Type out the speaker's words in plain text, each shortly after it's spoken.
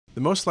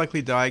The most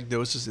likely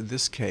diagnosis in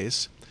this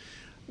case,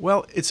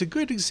 well, it's a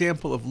good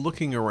example of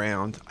looking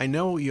around. I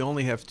know you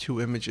only have two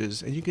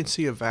images, and you can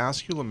see a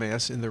vascular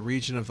mass in the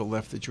region of the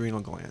left adrenal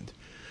gland.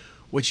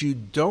 What you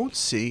don't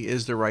see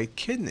is the right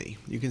kidney.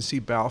 You can see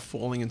bowel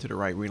falling into the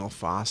right renal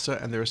fossa,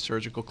 and there are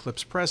surgical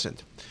clips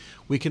present.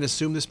 We can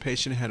assume this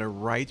patient had a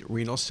right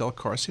renal cell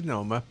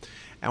carcinoma,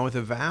 and with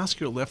a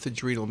vascular left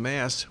adrenal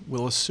mass,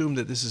 we'll assume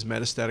that this is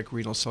metastatic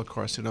renal cell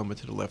carcinoma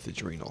to the left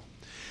adrenal.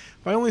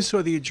 If I only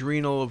saw the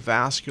adrenal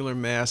vascular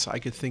mass, I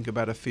could think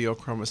about a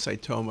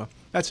pheochromocytoma.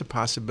 That's a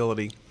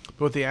possibility.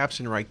 But with the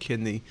absent right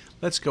kidney,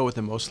 let's go with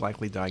the most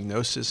likely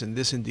diagnosis, and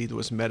this indeed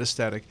was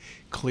metastatic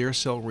clear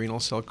cell renal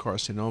cell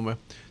carcinoma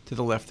to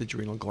the left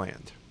adrenal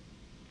gland.